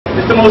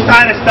the Most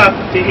High that stops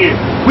at the ears.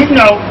 We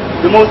know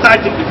the Most High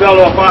took the veil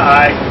off our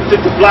eyes,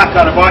 took the block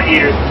out of our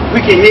ears.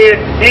 We can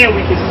hear and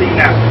we can see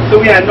now. So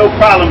we had no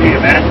problem here,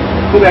 man.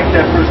 Go back to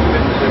that first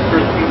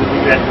Peter,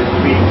 read that first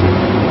reading.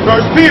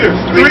 1 Peter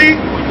 3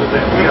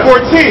 and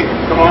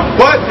 14. Come on.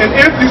 But, and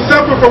if you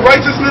suffer for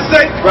righteousness'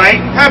 sake,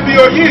 right? Happy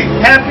are ye.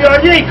 Happy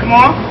are ye, come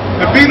on.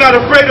 And be not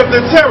afraid of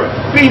their terror.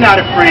 Be not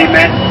afraid,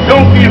 man.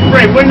 Don't be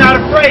afraid. We're not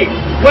afraid.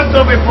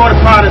 Whatsoever brought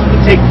upon us, we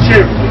take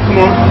cheerfully.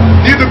 Come on.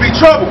 Neither be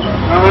troubled.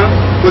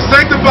 But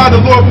sanctify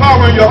the Lord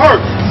power in your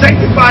hearts.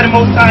 Sanctify the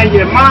Most High in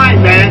your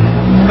mind, man.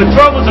 The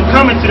troubles are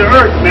coming to the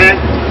earth, man.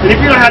 And if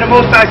you don't have the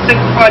Most High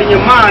sanctified in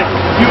your mind,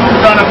 you're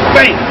gonna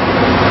faint.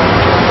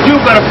 You're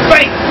gonna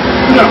faint.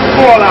 You're gonna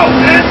fall out,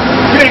 man.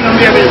 You ain't gonna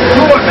be able to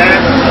endure it, man.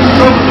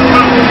 Troubles are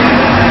coming.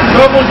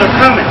 Troubles are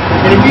coming.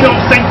 And if you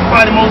don't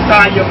sanctify the Most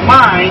High in your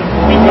mind,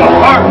 in your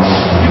heart,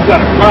 you've got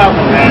a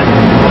problem, man.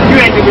 You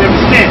ain't gonna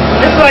understand.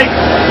 It's like,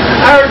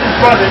 I heard this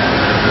brother,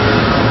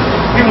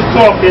 he was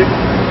talking.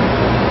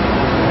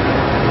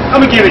 I'm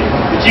gonna give it,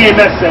 the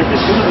GMS said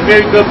this. It was a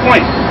very good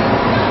point.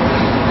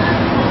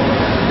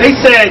 They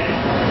said,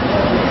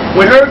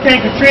 when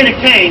Hurricane Katrina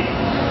came,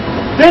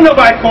 then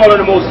nobody called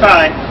on the Most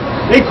High,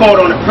 they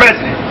called on the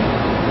president.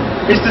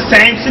 It's the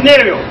same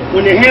scenario.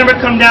 When the hammer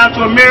come down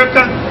to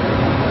America,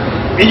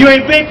 and you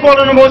ain't been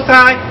called on the Most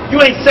High, you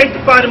ain't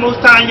sanctified the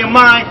Most High in your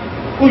mind,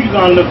 who you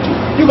gonna look to?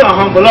 You gonna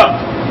humble up.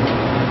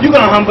 You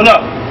gonna humble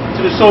up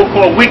to the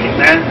so-called wicked,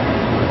 man.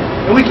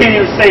 And we can't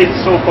even say it's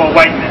the so-called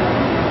white man.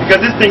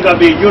 Because this thing gonna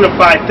be a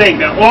unified thing,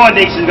 man. All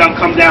nations gonna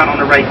come down on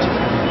the righteous.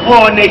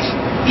 All nations,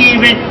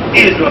 even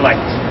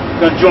Israelites,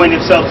 gonna join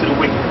themselves to the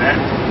wicked, man.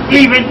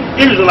 Even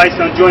Israelites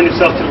gonna join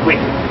themselves to the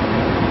wicked.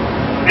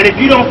 And if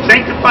you don't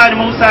sanctify the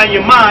Most High in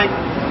your mind,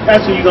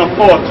 that's who you're gonna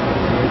fall to.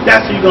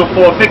 That's who you're gonna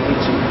fall victim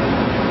to.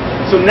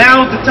 So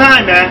now is the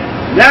time, man.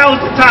 Now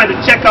is the time to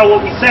check out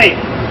what we say.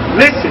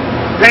 Listen,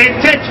 pay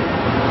attention.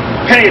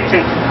 Pay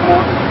attention. Come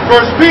on.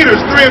 1 Peter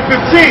 3 and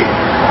 15.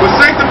 But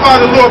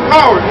sanctify the Lord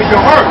power in your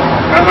heart.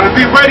 And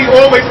be ready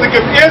always to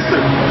give answer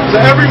to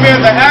every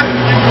man that asks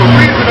you for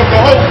reason of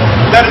the hope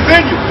that is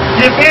in you.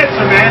 Give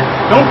answer, man.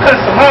 Don't cuss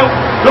them out.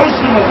 Don't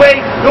shoot them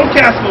away. Don't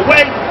cast them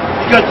away.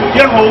 Because through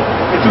your hope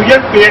and through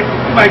your fear,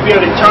 you might be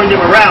able to turn them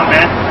around,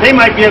 man. They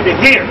might be able to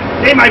hear.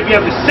 They might be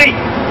able to see.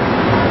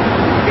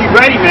 Be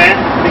ready, man,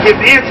 to give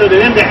answer to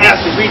them that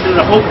ask the reason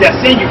of the hope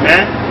that's in you,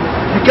 man.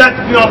 You got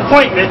to be on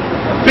point, man.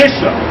 A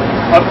bishop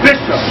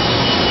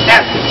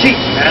has to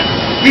teach, man.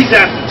 He's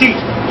asked to teach,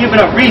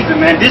 giving up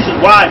reason, man. This is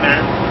why,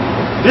 man.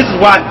 This is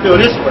why I feel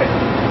this way.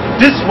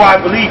 This is why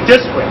I believe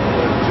this way.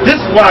 This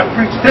is why I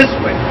preach this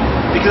way.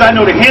 Because I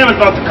know the hammer's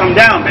about to come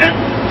down, man.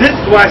 This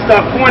is why I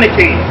stopped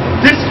fornicating.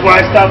 This is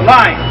why I stopped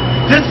lying.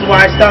 This is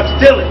why I stopped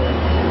stealing.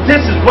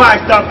 This is why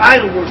I stopped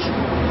idol worship.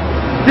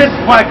 This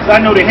is why, because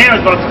I know the hammer's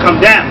about to come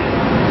down.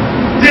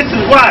 This is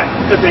why,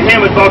 because the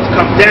hammer's about to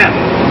come down.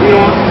 You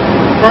know?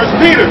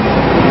 1 Peter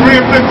 3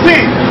 and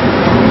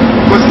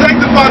 15. But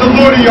sanctify the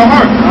Lord in your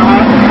heart.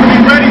 Be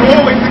ready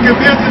always to give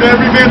answer to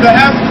every man that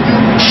asks you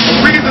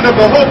the reason of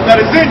the hope that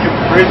is in you.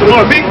 Praise the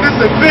Lord. Meekness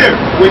and fear.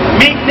 With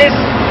meekness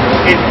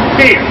and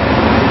fear.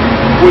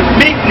 With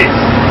meekness,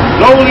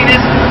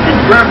 lowliness, and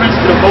reverence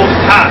to the Most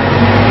High.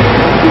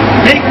 With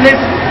meekness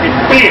and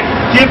fear.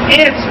 Give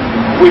answer.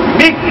 With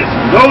meekness,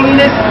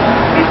 lowliness,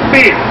 and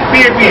fear.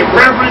 Fear being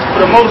reverence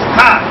for the Most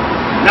High.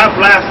 Not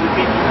blaspheme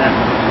people, man.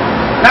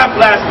 Not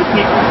blaspheme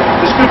people.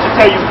 The scripture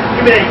tell you,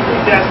 give it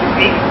Ecclesiastes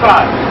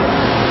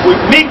 85.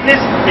 With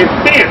meekness and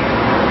fear.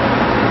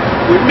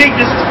 With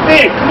meekness and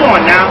fear. Come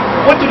on now.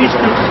 What are these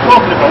scriptures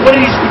talking about? What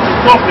are these scriptures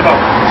talking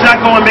about? Should I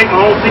go and make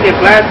my own thing and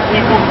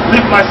blaspheme people?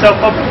 Lift myself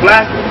up and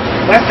blaspheme?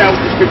 That's not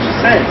what the scripture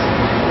says.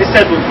 It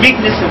says with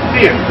meekness and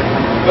fear.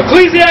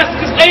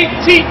 Ecclesiastes 8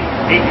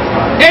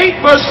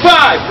 verse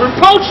 5.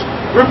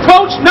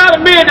 Reproach not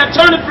a man that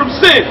turneth from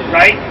sin.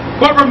 Right?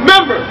 But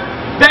remember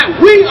that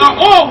we are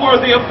all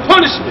worthy of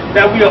punishment.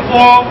 That we are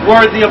all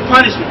worthy of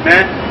punishment,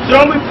 man. So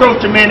don't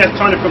reproach a man that's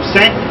turning from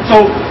sin.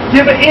 So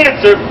give an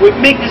answer with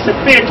meekness and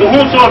fear to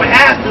whomsoever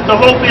asks the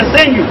hope is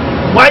in you.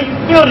 Why you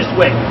feel this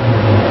way?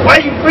 Why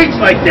you preach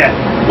like that?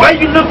 Why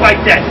you look like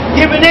that?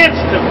 Give an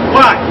answer to them.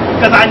 Why?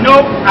 Because I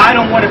know I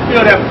don't want to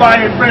feel that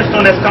fire and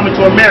brimstone that's coming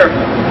to America.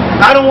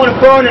 I don't want to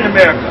burn in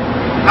America.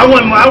 I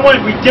want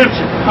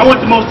redemption. I want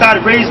the Most High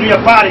to raise me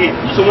up out of here.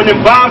 So when the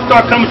bombs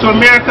start coming to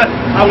America,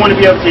 I want to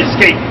be able to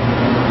escape.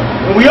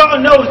 And we all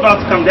know it's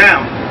about to come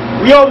down.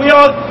 We all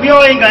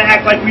ain't gonna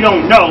act like we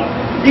don't know.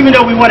 Even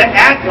though we want to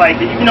act like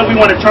it, even though we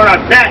want to turn our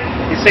back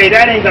and say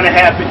that ain't gonna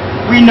happen,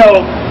 we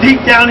know deep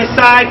down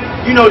inside,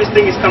 you know this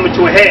thing is coming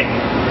to a head.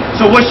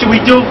 So what should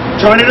we do?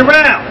 Turn it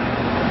around.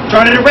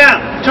 Turn it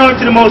around. Turn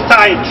to the Most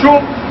High in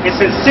truth and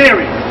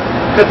sincerity.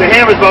 Because the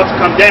hammer is about to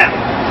come down.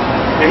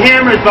 The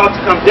hammer is about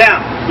to come down.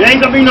 There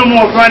ain't gonna be no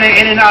more running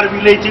in and out of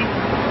religion,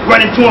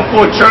 running to and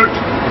for a church.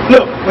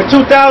 Look, when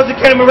 2000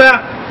 came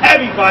around,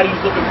 everybody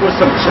was looking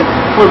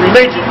for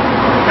religion.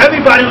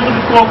 Everybody was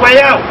looking for a way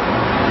out.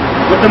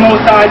 But the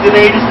Most High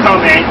delayed his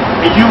coming,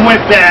 and you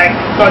went back,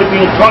 started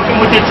being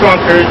drunken with your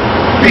drunkards,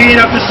 beating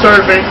up the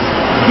servants,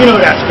 You know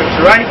that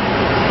scripture, right?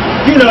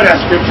 You know that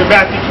scripture,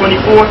 Matthew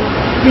 24.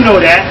 You know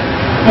that.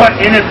 But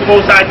and if the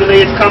Most High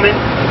delay is coming,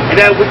 and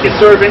that wicked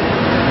servant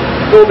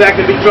go back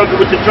and be drunken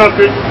with the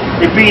drunkard,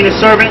 and being a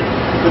servant,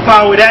 the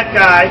power of that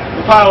guy,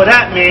 the power of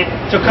that man,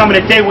 shall come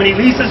in a day when he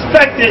least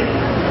suspected.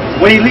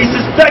 When he least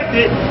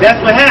suspected, that's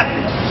what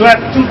happened. So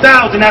after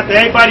 2000, after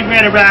everybody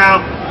ran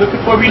around looking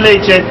for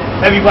religion,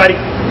 everybody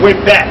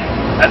went back.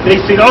 After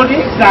they said, oh,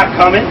 he's not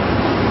coming.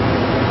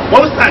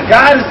 Most High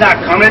God is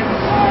not coming.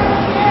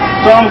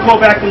 So I'm going to go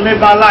back and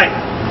live my life.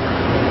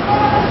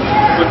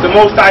 But the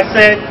Most High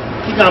said,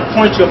 he's going to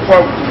point you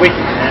apart with the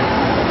wicked, man.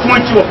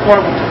 Point you apart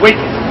with the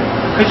wicked.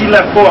 Because you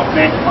left off,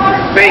 man.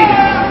 You faded.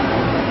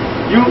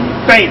 You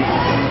faded.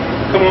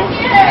 Come on.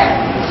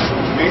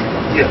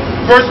 Yeah.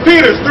 1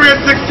 Peter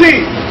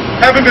 3:16,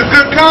 having a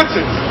good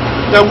conscience,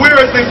 that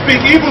whereas they speak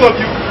evil of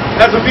you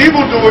as of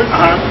evildoers,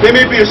 they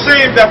may be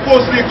ashamed that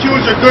falsely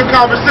accuse your good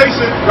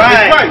conversation in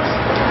Christ.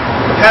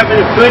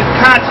 Having a good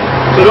conscience.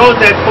 So those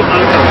that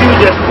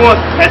accuse us false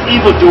as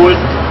evildoers,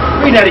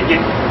 read that again.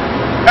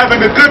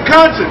 Having a good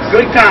conscience.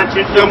 Good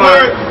conscience.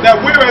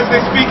 That whereas they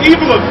speak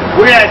evil of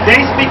you. Whereas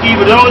they speak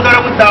evil, those that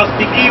are without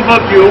speak evil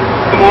of you.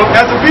 Come on.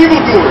 As of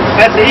evildoers.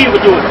 As the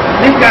evildoers.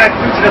 These guys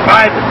preaching the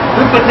Bible.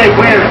 Look what they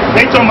wearing.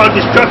 They talking about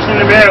destruction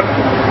in America.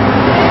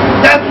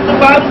 That's what the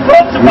Bible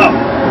talks about.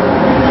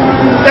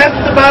 That's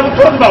what the Bible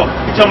talks about.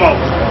 It's talking about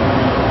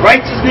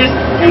righteousness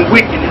and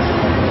wickedness.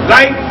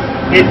 Life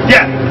and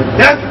death.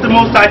 That's what the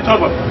Most High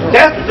talking about.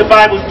 That's what the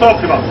Bible's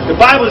talking about. The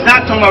Bible is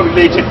not talking about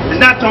religion. It's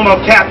not talking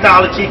about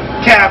Catholicism,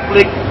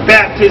 Catholic,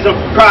 baptism,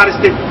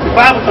 Protestant. The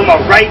Bible's talking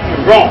about right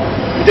and wrong.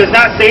 It does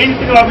not say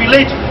anything about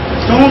religion.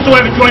 So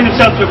whosoever join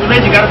themselves to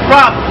religion got a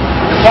problem.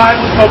 The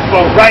Bible's talking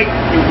about right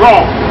and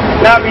wrong,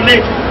 not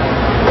religion.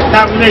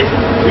 Not religion.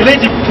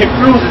 Religion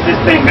confuses this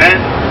thing, man.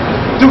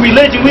 Through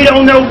religion, we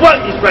don't know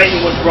what is right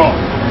and what's wrong.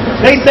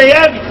 They say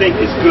everything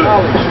is good.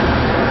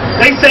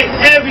 They say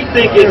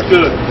everything is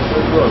good.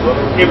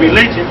 In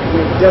religion,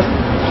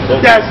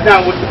 that's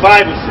not what the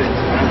Bible says.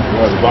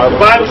 The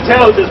Bible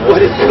tells us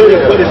what is good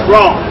and what is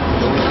wrong.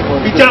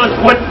 He tells us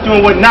what to do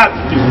and what not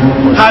to do.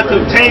 How to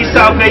obtain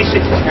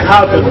salvation and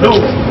how to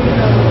lose.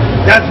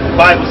 That's what the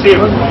Bible's here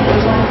for.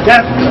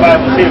 That's what the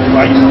Bible's here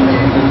for.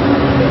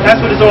 That's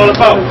what it's all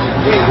about.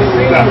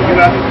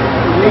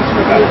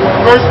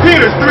 1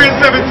 Peter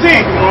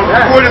 3:17,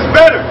 for it is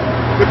better,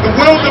 if the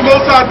will of the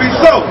Most High be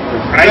so,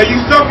 that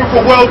you suffer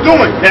for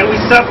well-doing. That we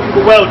suffer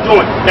for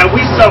well-doing. That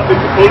we suffer.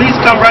 The police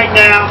come right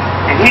now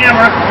and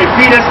hammer and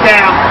beat us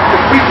down for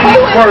preaching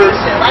these words.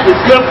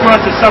 It's good for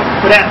us to suffer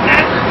for that,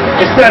 man.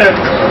 Instead of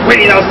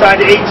waiting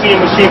outside the ATM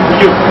machine for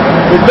you.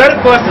 It's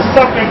better for us to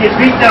suffer and get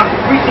beat down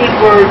for preaching his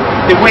words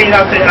than waiting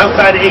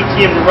outside the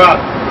ATM to rob.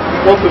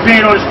 Or for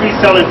being on the street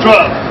selling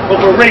drugs. Or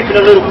for raping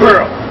a little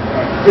girl.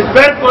 It's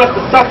better for us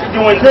to suffer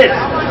doing this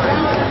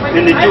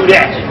than to do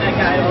that.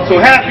 So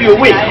happy are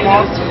we.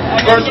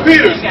 1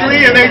 Peter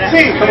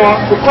 3:18. Come on.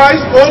 For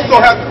Christ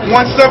also hath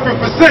once suffered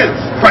for sins.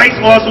 Christ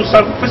also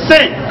suffered for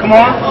sin. Come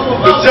on.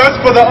 The just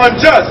for the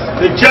unjust.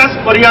 The just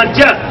for the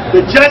unjust.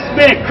 The just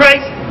man,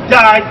 Christ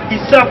died. He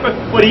suffered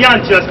for the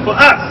unjust, for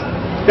us.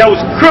 That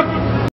was crooked.